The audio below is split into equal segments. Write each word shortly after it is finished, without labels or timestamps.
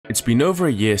It's been over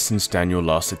a year since Daniel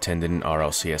last attended an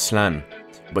RLCS LAN,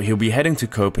 but he'll be heading to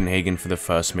Copenhagen for the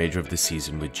first major of the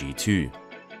season with G2.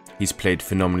 He's played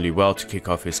phenomenally well to kick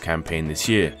off his campaign this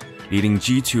year, leading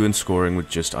G2 in scoring with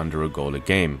just under a goal a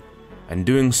game, and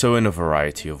doing so in a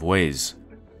variety of ways.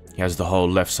 He has the whole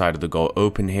left side of the goal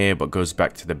open here, but goes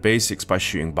back to the basics by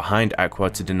shooting behind Aqua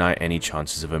to deny any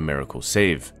chances of a miracle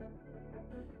save.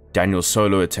 Daniel's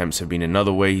solo attempts have been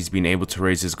another way he's been able to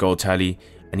raise his goal tally,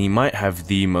 and he might have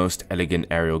the most elegant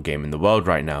aerial game in the world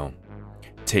right now.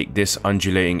 Take this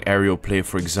undulating aerial play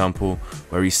for example,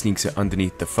 where he sneaks it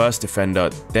underneath the first defender,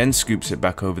 then scoops it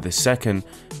back over the second,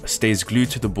 but stays glued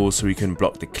to the ball so he can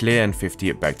block the clear and 50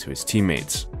 it back to his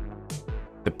teammates.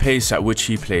 The pace at which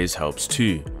he plays helps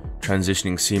too,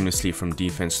 transitioning seamlessly from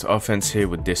defense to offense here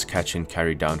with this catch and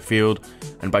carry downfield,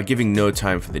 and by giving no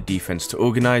time for the defense to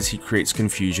organize, he creates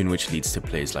confusion which leads to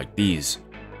plays like these.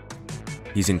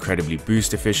 He's incredibly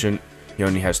boost efficient. He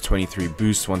only has 23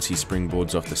 boosts once he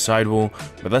springboards off the sidewall,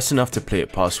 but that's enough to play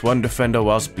it past one defender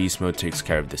whilst beast mode takes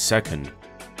care of the second.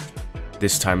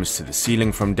 This time is to the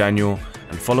ceiling from Daniel,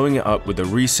 and following it up with a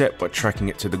reset but tracking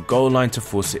it to the goal line to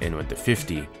force it in with the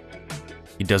 50.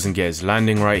 He doesn't get his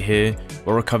landing right here,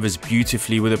 but recovers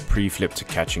beautifully with a pre-flip to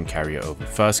catch and carry it over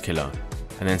first killer,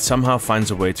 and then somehow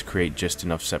finds a way to create just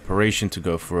enough separation to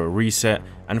go for a reset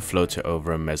and float it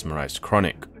over a mesmerized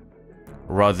Chronic.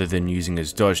 Rather than using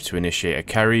his dodge to initiate a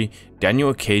carry,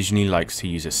 Daniel occasionally likes to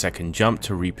use a second jump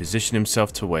to reposition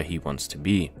himself to where he wants to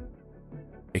be.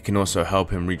 It can also help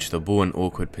him reach the ball in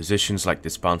awkward positions like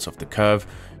this bounce off the curve,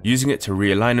 using it to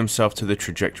realign himself to the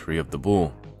trajectory of the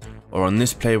ball. Or on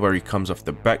this play where he comes off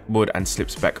the backboard and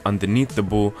slips back underneath the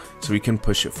ball so he can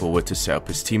push it forward to set up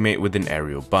his teammate with an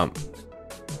aerial bump.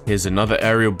 Here's another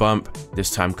aerial bump, this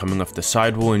time coming off the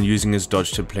sidewall and using his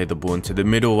dodge to play the ball into the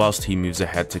middle whilst he moves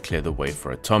ahead to clear the way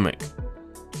for Atomic.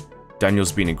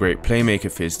 Daniel's been a great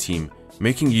playmaker for his team,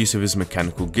 making use of his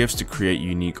mechanical gifts to create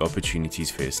unique opportunities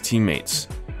for his teammates.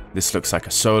 This looks like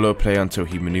a solo play until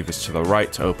he maneuvers to the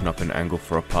right to open up an angle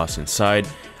for a pass inside,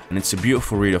 and it's a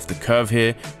beautiful read off the curve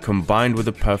here, combined with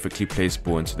a perfectly placed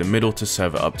ball into the middle to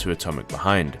serve it up to Atomic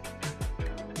behind.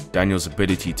 Daniel's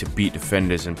ability to beat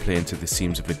defenders and play into the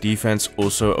seams of a defense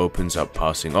also opens up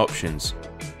passing options.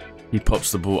 He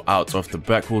pops the ball out off the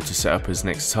back wall to set up his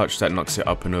next touch that knocks it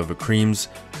up and over Creams,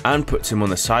 and puts him on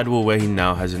the sidewall where he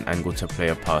now has an angle to play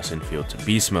a pass in field to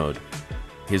beast mode.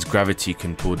 His gravity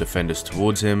can pull defenders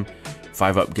towards him.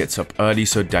 5-up gets up early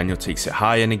so Daniel takes it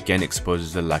high and again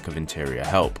exposes the lack of interior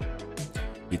help.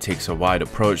 He takes a wide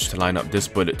approach to line up this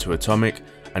bullet to Atomic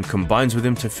and combines with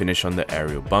him to finish on the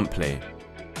aerial bump play.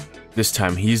 This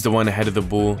time he's the one ahead of the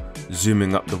ball,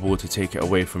 zooming up the ball to take it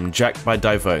away from Jack by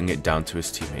diverting it down to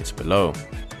his teammates below.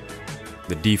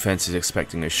 The defense is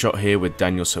expecting a shot here with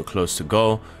Daniel so close to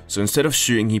goal, so instead of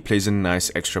shooting he plays a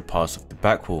nice extra pass off the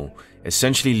back wall,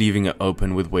 essentially leaving it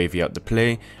open with Wavy out the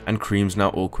play and Creams now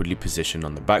awkwardly positioned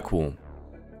on the back wall.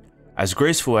 As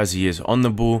graceful as he is on the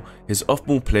ball, his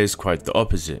off-ball play is quite the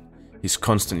opposite. He's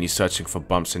constantly searching for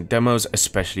bumps and demos,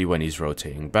 especially when he's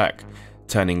rotating back,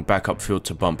 turning back upfield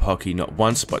to bump Hockey not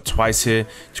once but twice here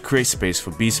to create space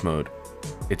for beast mode.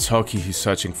 It's Hockey who's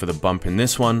searching for the bump in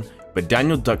this one, but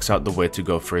Daniel ducks out the way to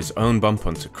go for his own bump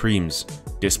onto Creams,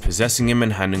 dispossessing him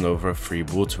and handing over a free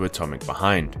ball to Atomic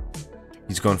behind.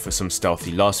 He's gone for some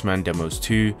stealthy last man demos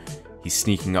too. He's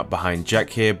sneaking up behind Jack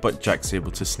here, but Jack's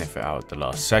able to sniff it out at the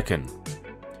last second.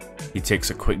 He takes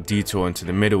a quick detour into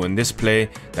the middle in this play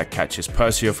that catches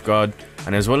Percy off guard,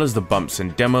 and as well as the bumps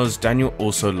and demos, Daniel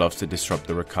also loves to disrupt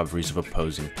the recoveries of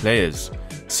opposing players,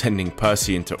 sending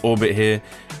Percy into orbit here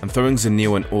and throwing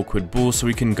Zanil an awkward ball so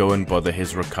he can go and bother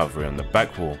his recovery on the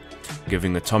back wall,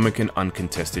 giving Atomic an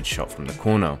uncontested shot from the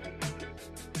corner.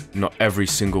 Not every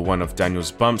single one of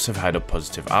Daniel's bumps have had a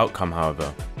positive outcome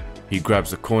however. He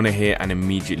grabs the corner here and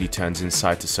immediately turns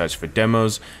inside to search for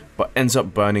demos, but ends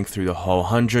up burning through the whole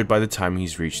 100 by the time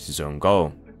he's reached his own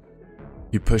goal.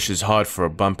 He pushes hard for a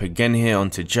bump again here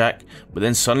onto Jack, but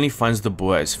then suddenly finds the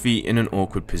ball at his feet in an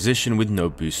awkward position with no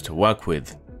boost to work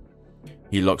with.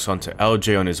 He locks onto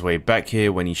LJ on his way back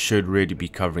here when he should really be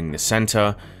covering the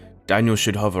center. Daniel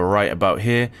should hover right about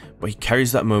here, but he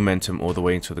carries that momentum all the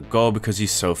way into the goal because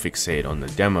he's so fixated on the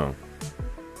demo.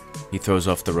 He throws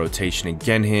off the rotation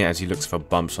again here as he looks for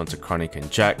bumps onto Chronic and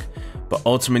Jack, but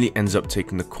ultimately ends up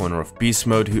taking the corner of beast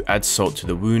mode, who adds salt to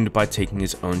the wound by taking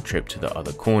his own trip to the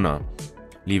other corner,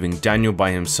 leaving Daniel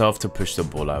by himself to push the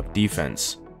ball out of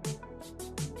defense.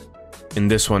 In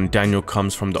this one, Daniel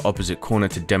comes from the opposite corner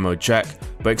to demo Jack,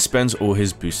 but expends all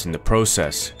his boost in the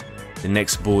process. The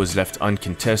next ball is left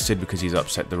uncontested because he's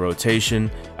upset the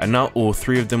rotation, and now all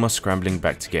three of them are scrambling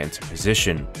back to get into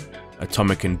position.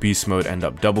 Atomic and Beast Mode end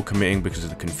up double committing because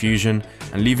of the confusion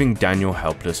and leaving Daniel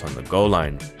helpless on the goal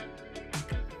line.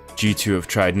 G2 have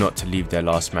tried not to leave their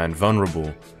last man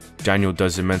vulnerable. Daniel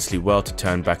does immensely well to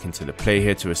turn back into the play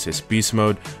here to assist Beast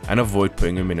Mode and avoid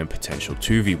putting him in a potential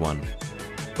 2v1.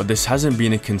 But this hasn't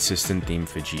been a consistent theme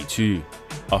for G2.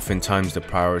 Oftentimes the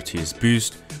priority is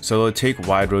boost, so they'll take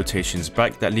wide rotations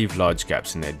back that leave large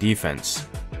gaps in their defense.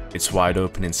 It's wide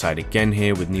open inside again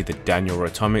here with neither Daniel or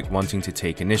Atomic wanting to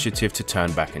take initiative to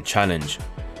turn back and challenge.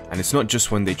 And it's not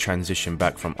just when they transition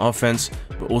back from offense,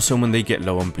 but also when they get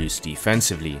low on boost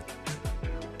defensively.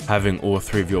 Having all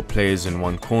three of your players in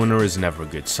one corner is never a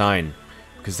good sign,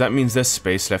 because that means there's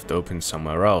space left open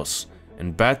somewhere else,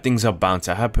 and bad things are bound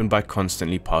to happen by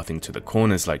constantly pathing to the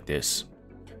corners like this.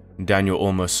 Daniel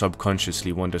almost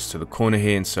subconsciously wanders to the corner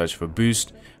here in search for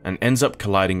boost, and ends up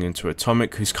colliding into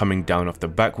Atomic, who's coming down off the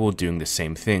back wall doing the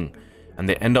same thing, and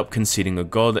they end up conceding a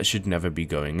goal that should never be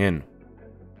going in.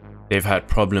 They've had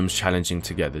problems challenging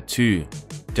together too,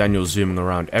 Daniel zooming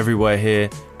around everywhere here,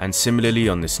 and similarly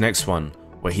on this next one,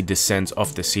 where he descends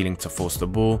off the ceiling to force the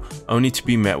ball, only to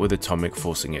be met with Atomic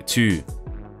forcing it too.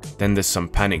 Then there's some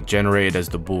panic generated as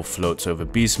the ball floats over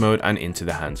Beast Mode and into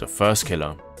the hands of First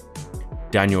Killer.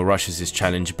 Daniel rushes his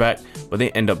challenge back, but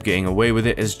they end up getting away with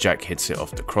it as Jack hits it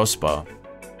off the crossbar.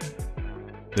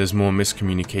 There's more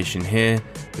miscommunication here,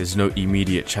 there's no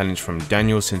immediate challenge from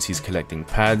Daniel since he's collecting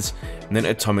pads, and then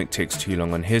Atomic takes too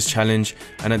long on his challenge,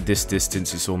 and at this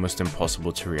distance it's almost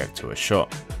impossible to react to a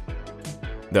shot.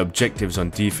 The objectives on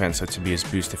defense are to be as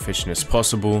boost efficient as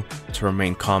possible, to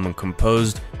remain calm and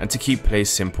composed, and to keep play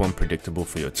simple and predictable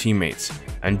for your teammates,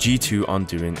 and G2 aren't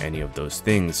doing any of those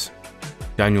things.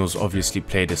 Daniel's obviously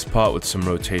played his part with some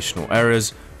rotational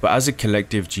errors, but as a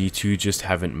collective G2 just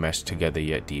haven't meshed together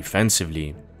yet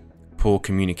defensively. Poor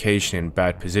communication and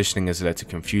bad positioning has led to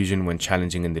confusion when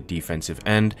challenging in the defensive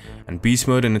end, and Beast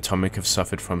Mode and Atomic have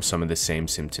suffered from some of the same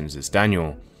symptoms as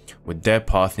Daniel, with their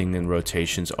pathing and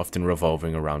rotations often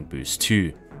revolving around boost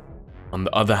too. On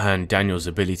the other hand, Daniel's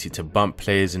ability to bump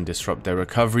players and disrupt their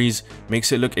recoveries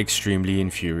makes it look extremely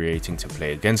infuriating to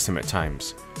play against him at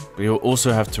times, but he'll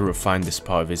also have to refine this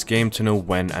part of his game to know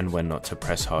when and when not to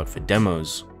press hard for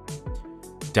demos.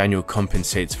 Daniel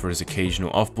compensates for his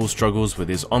occasional off-ball struggles with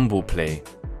his on-ball play.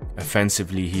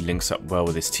 Offensively, he links up well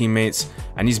with his teammates,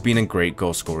 and he's been a great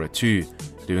goal scorer too,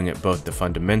 doing it both the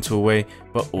fundamental way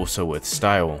but also with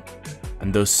style.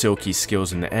 And those silky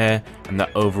skills in the air and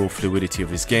that overall fluidity of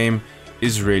his game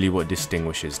is really what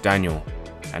distinguishes Daniel,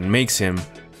 and makes him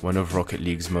one of Rocket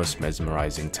League's most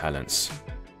mesmerizing talents.